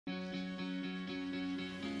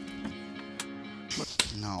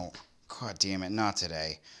No. God damn it, not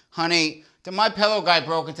today. Honey, the MyPillow guy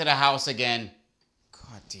broke into the house again.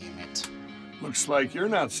 God damn it. Looks like you're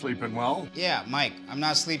not sleeping well. Yeah, Mike, I'm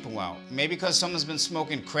not sleeping well. Maybe because someone's been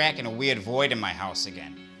smoking crack in a weird void in my house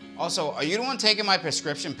again. Also, are you the one taking my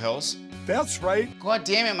prescription pills? That's right. God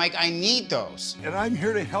damn it, Mike, I need those. And I'm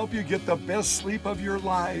here to help you get the best sleep of your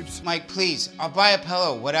lives. Mike, please, I'll buy a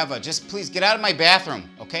pillow, whatever. Just please get out of my bathroom,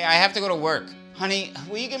 okay? I have to go to work. Honey,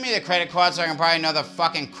 will you give me the credit card so I can buy another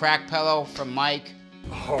fucking crack pillow from Mike?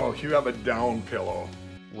 Oh, you have a down pillow.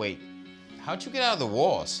 Wait, how'd you get out of the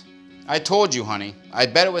walls? I told you, honey. I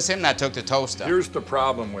bet it was him that took the toaster. Here's the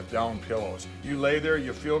problem with down pillows. You lay there,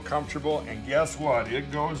 you feel comfortable, and guess what?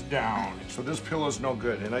 It goes down. So this pillow's no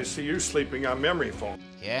good, and I see you sleeping on memory foam.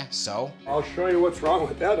 Yeah, so? I'll show you what's wrong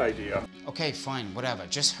with that idea. Okay, fine, whatever.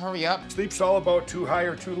 Just hurry up. Sleep's all about too high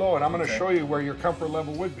or too low, and I'm gonna show you where your comfort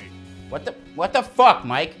level would be. What the fuck,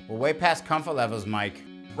 Mike? We're way past comfort levels, Mike.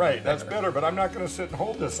 Right, that's better, but I'm not gonna sit and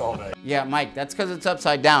hold this all day. Yeah, Mike, that's because it's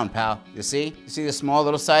upside down, pal. You see? You see the small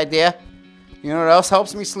little side there? You know what else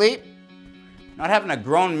helps me sleep? Not having a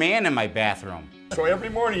grown man in my bathroom. So every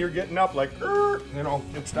morning you're getting up like, you know,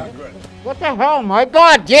 it's not good. What the hell, Mike?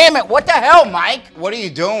 God damn it, what the hell, Mike? What are you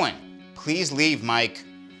doing? Please leave, Mike.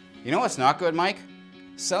 You know what's not good, Mike?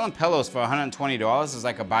 Selling pillows for $120 is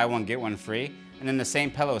like a buy one, get one free, and then the same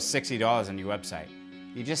pillow is $60 on your website.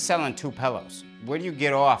 You're just selling 2 pillows. Where do you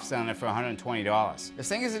get off selling it for $120? This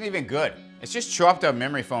thing isn't even good. It's just chopped up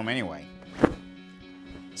memory foam anyway.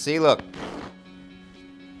 See, look.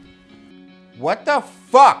 What the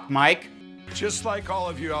fuck, Mike? Just like all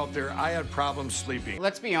of you out there, I had problems sleeping.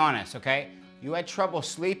 Let's be honest, okay? You had trouble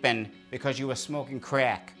sleeping because you were smoking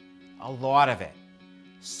crack. A lot of it.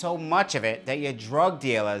 So much of it that your drug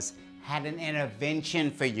dealers had an intervention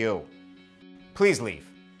for you. Please leave.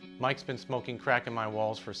 Mike's been smoking crack in my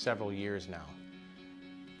walls for several years now.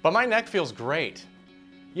 But my neck feels great.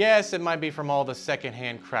 Yes, it might be from all the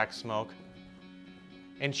secondhand crack smoke.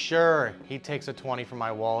 And sure, he takes a 20 from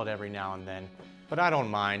my wallet every now and then, but I don't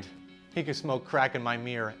mind. He can smoke crack in my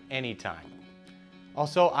mirror anytime.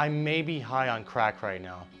 Also, I may be high on crack right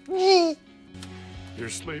now. You're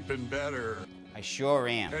sleeping better. I sure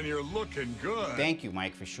am. And you're looking good. Thank you,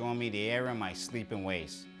 Mike, for showing me the error of my sleeping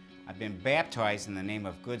ways. I've been baptized in the name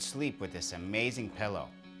of good sleep with this amazing pillow.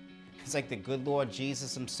 It's like the good Lord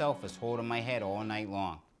Jesus himself is holding my head all night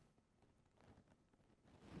long.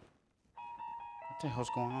 What the hell's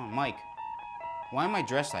going on? Mike, why am I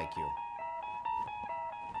dressed like you?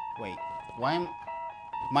 Wait, why am...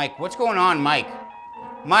 Mike, what's going on, Mike?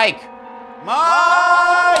 Mike!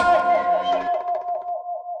 Mike!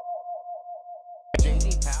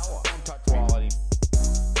 JD Power.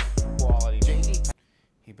 Quality.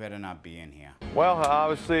 He better not be in here. Well,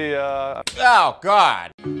 obviously, Oh,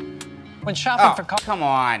 God! When shopping for come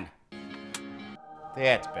on.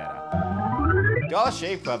 That's better. Dollar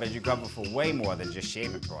Shave Club has you covered for way more than just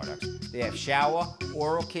shaving products. They have shower,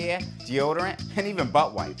 oral care, deodorant, and even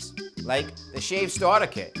butt wipes. Like the Shave Starter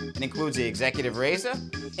Kit. It includes the Executive Razor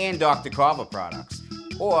and Dr. Carver products.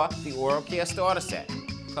 Or the Oral Care Starter Set.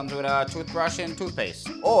 Comes with a toothbrush and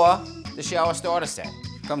toothpaste. Or the Shower Starter Set.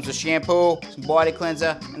 Comes with shampoo, some body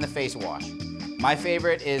cleanser, and the face wash. My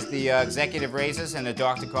favorite is the Executive Razors and the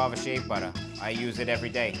Dr. Carver Shave Butter. I use it every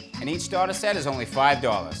day. And each starter set is only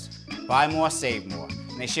 $5. Buy more, save more.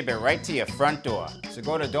 And they ship it right to your front door. So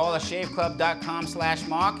go to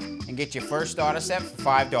dollarshaveclub.com/Mahk and get your first starter set for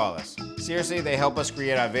 $5. Seriously, they help us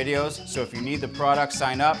create our videos, so if you need the product,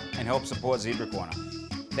 sign up and help support Zebra Corner.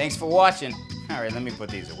 Thanks for watching. All right, let me put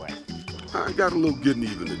these away. I got a little getting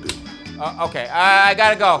even to do. Okay, I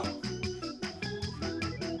gotta go.